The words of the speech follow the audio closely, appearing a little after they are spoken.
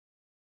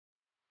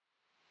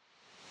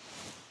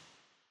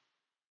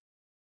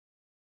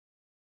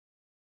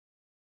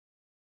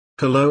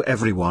Hello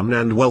everyone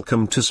and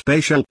welcome to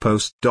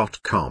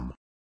SpatialPost.com.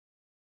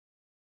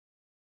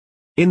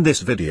 In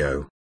this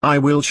video, I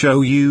will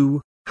show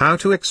you how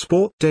to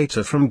export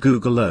data from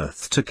Google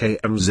Earth to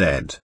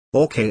KMZ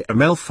or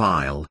KML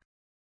file.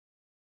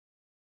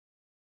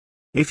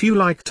 If you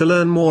like to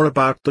learn more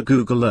about the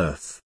Google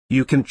Earth,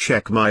 you can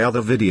check my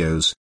other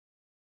videos.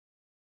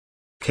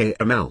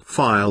 KML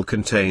file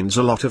contains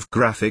a lot of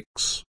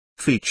graphics,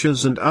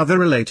 features and other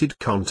related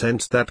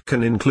content that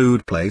can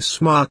include place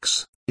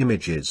marks,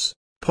 images,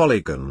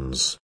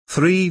 polygons,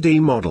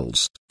 3D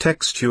models,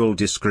 textual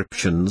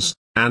descriptions,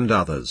 and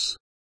others.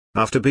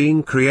 After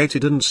being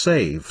created and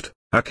saved,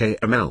 a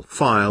KML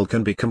file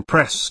can be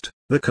compressed.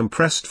 The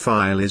compressed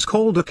file is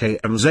called a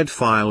KMZ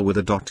file with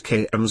a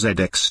 .kmz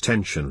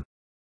extension.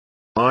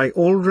 I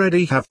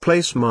already have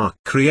place mark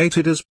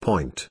created as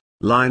point,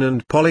 line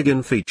and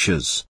polygon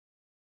features.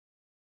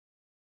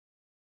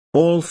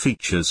 All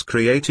features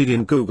created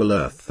in Google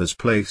Earth as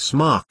place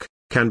mark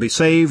can be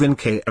saved in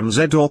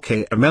KMZ or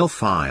KML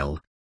file.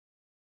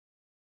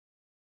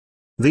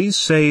 These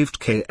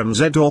saved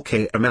KMZ or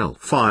KML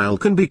file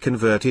can be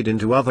converted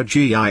into other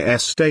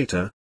GIS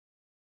data.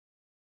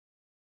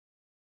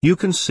 You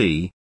can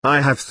see,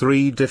 I have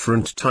 3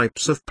 different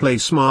types of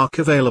place mark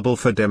available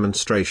for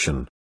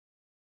demonstration.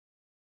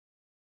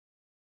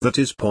 That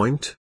is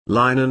point,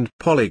 line and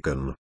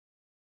polygon.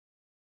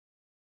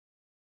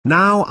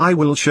 Now I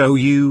will show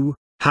you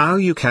how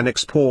you can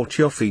export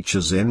your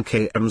features in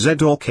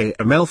KMZ or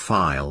KML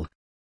file.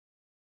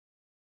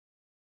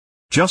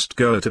 Just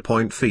go to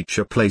Point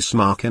Feature Place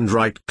Mark and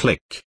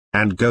right-click,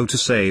 and go to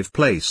Save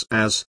Place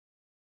As.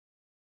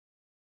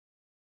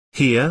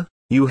 Here,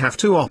 you have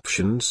 2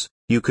 options.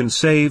 You can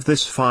save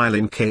this file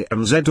in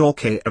KMZ or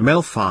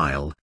KML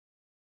file.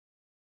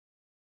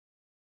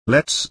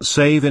 Let's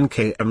save in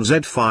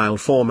KMZ file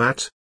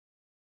format.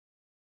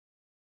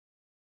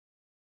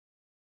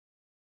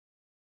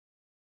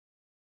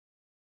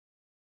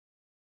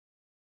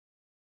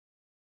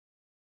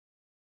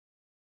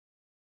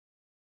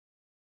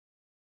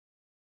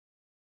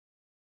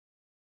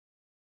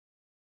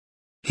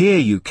 Here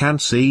you can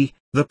see,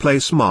 the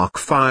place mark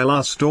file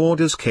are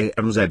stored as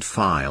KMZ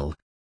file.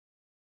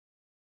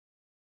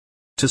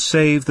 To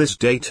save this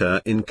data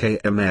in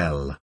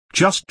KML,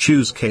 just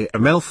choose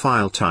KML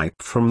file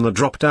type from the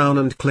drop-down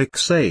and click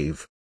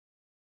Save.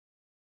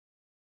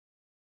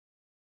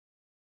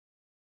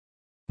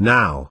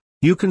 Now,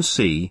 you can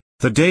see,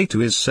 the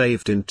data is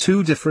saved in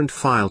 2 different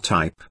file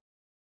type.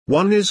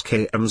 One is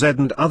KMZ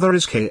and other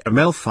is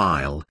KML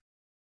file.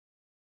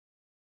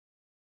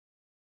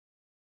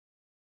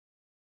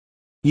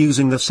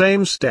 Using the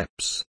same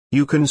steps,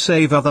 you can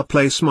save other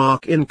place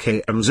mark in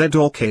KMZ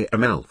or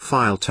KML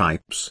file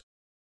types.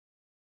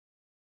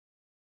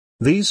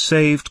 These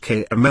saved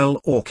KML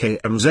or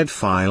KMZ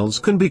files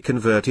can be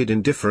converted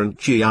in different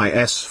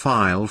GIS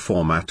file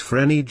format for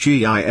any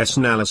GIS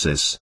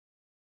analysis.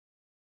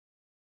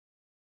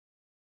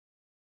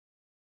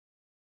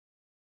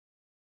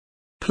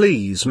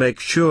 Please make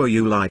sure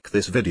you like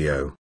this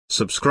video,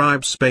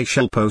 subscribe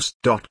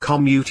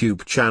SpatialPost.com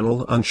YouTube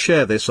channel and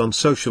share this on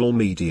social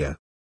media.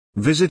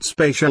 Visit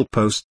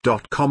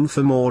SpatialPost.com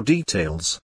for more details.